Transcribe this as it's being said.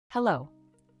Hello.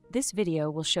 This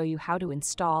video will show you how to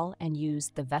install and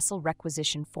use the Vessel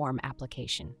Requisition Form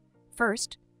application.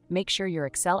 First, make sure your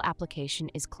Excel application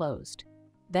is closed.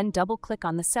 Then double-click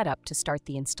on the setup to start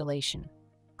the installation.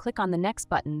 Click on the next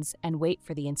buttons and wait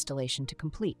for the installation to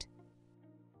complete.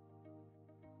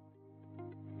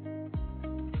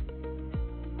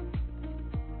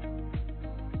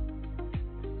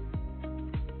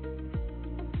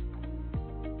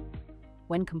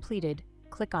 When completed,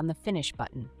 click on the Finish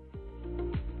button.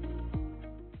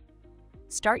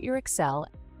 Start your Excel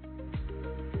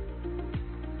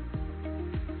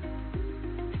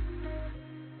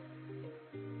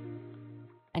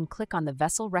and click on the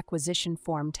Vessel Requisition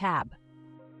Form tab.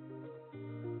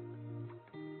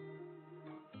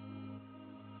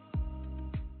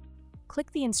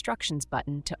 Click the Instructions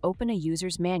button to open a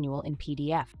user's manual in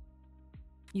PDF.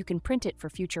 You can print it for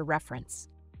future reference.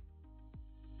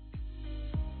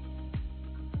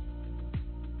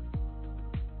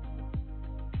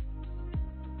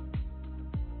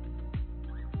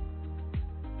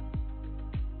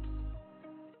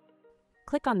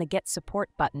 Click on the Get Support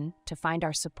button to find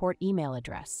our support email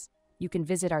address. You can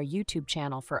visit our YouTube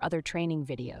channel for other training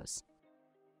videos.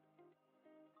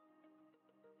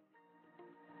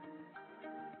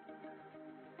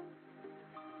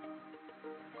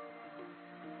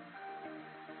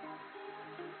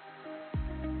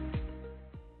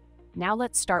 Now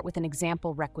let's start with an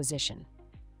example requisition.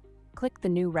 Click the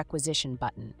New Requisition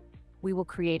button. We will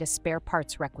create a spare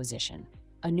parts requisition.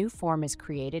 A new form is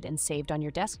created and saved on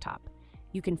your desktop.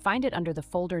 You can find it under the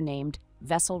folder named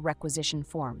Vessel Requisition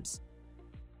Forms.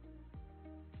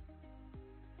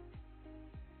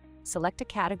 Select a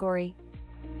category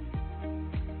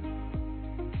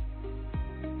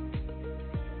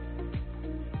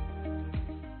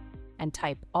and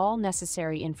type all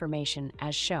necessary information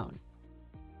as shown.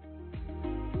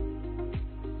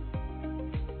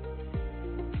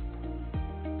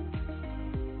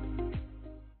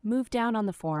 Move down on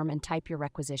the form and type your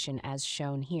requisition as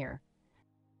shown here.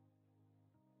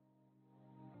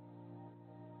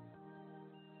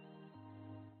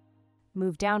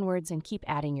 Move downwards and keep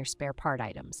adding your spare part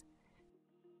items.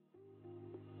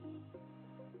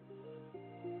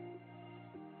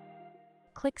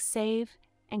 Click Save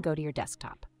and go to your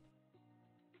desktop.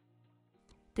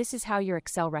 This is how your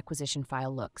Excel requisition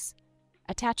file looks.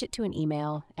 Attach it to an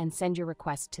email and send your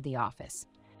request to the office.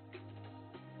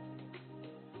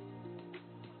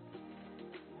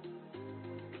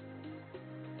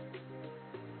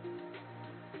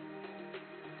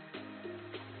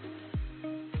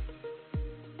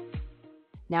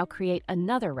 Now create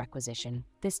another requisition,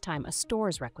 this time a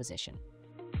stores requisition.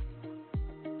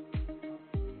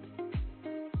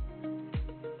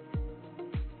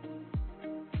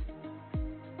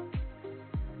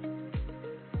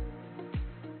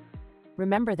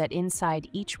 Remember that inside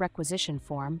each requisition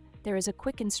form, there is a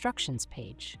quick instructions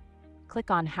page. Click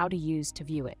on How to Use to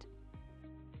view it.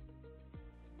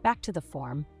 Back to the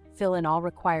form, fill in all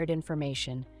required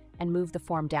information, and move the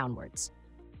form downwards.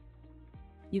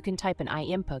 You can type an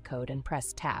IMPA code and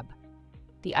press Tab.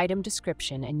 The item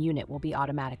description and unit will be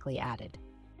automatically added.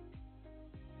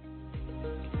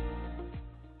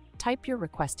 Type your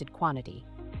requested quantity.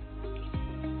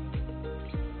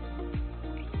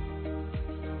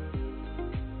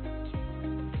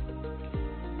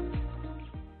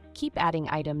 Keep adding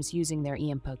items using their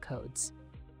IMPA codes.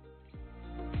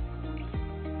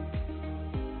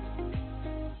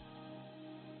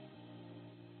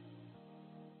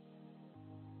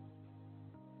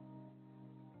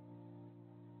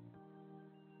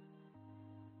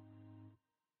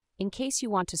 In case you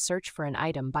want to search for an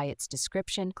item by its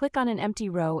description, click on an empty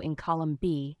row in column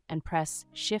B and press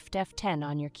Shift F10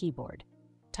 on your keyboard.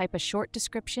 Type a short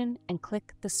description and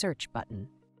click the Search button.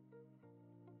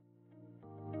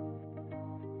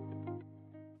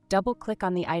 Double-click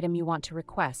on the item you want to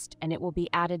request and it will be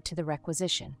added to the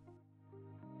requisition.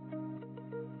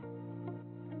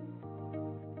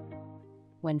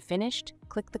 When finished,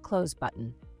 click the Close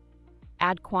button.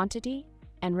 Add quantity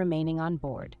and remaining on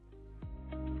board.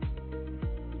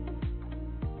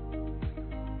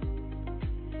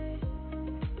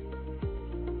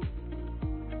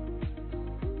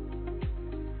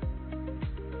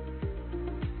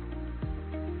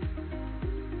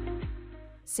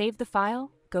 Save the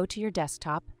file, go to your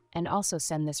desktop, and also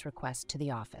send this request to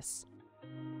the office.